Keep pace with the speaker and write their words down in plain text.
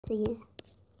So yeah,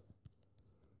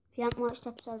 if you haven't watched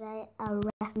episode 8, I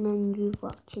recommend you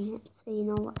watching it so you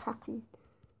know what's happening.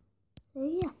 So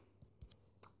yeah.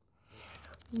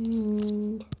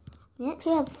 And we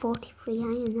actually have 43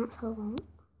 iron, that's a lot.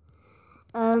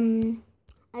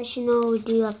 As you know, we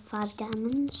do have 5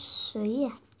 diamonds, so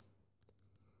yeah.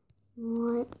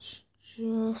 Let's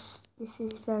just, this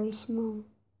is very small.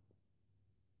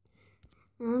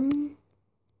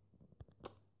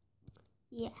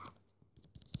 Yeah.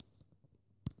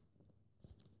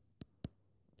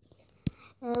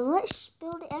 Let's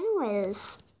build it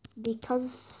anyways,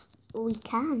 because we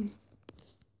can.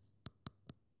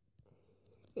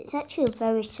 It's actually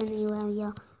very sunny where we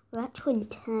are. We're actually in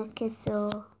Turkey, so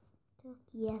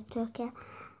Turkey.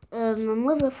 I'm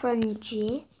with a friend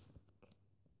Jake.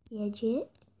 Yeah, Jake.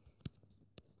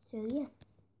 So yeah.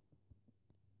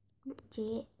 Not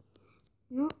Jake.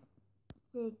 Not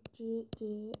the Jake,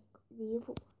 the other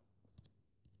one.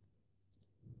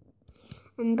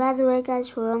 And by the way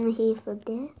guys, we're only here for a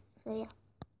day. So yeah.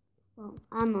 Well,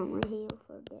 I'm only here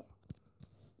for a day.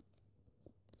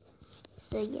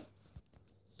 So yeah.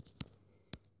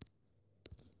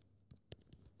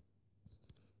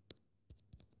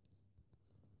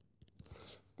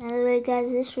 By the way guys,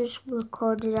 this was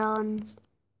recorded on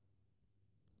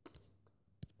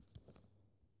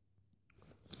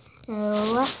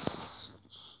last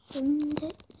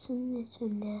Sunday. Yeah,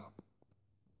 Sunday.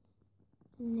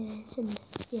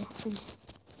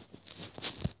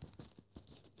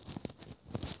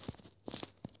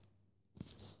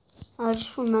 I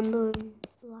just remember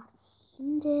last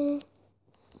Sunday.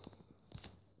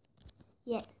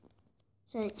 Yeah,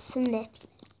 so it's Sunday today.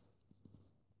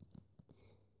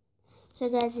 So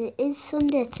guys, it is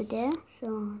Sunday today,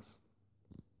 so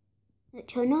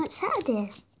actually no, it's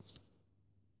Saturday.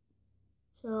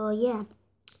 So yeah,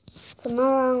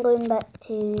 tomorrow I'm going back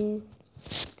to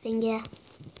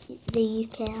the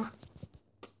UK.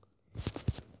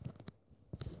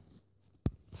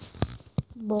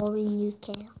 Boring UK.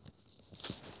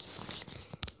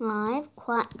 Well, I have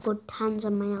quite good times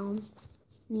on my own.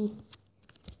 Me.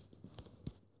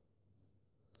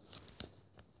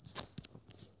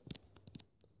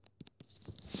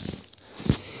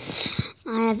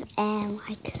 I have air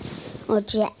lag, or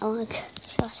jet lag,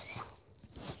 shall I say.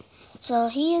 So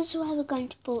here's where we're going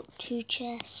to put 2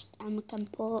 chests, and we can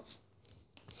put,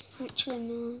 actually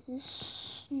no,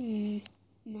 this, no,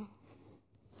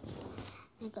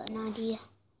 I got an idea.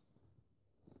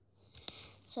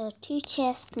 So 2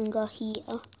 chests can go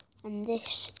here, and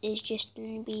this is just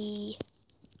going to be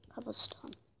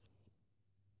cobblestone.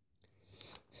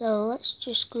 So let's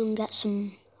just go and get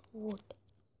some wood.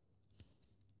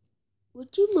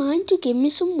 Would you mind to give me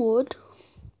some wood?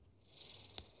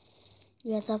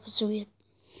 Yeah, that was weird.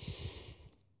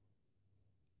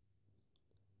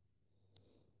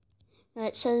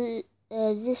 Right, so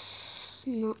this,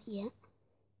 not yet.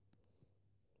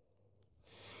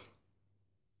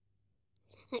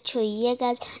 Actually, yeah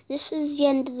guys, this is the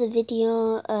end of the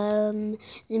video.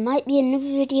 There might be another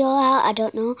video out, I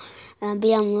don't know.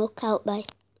 Be on the lookout, bye.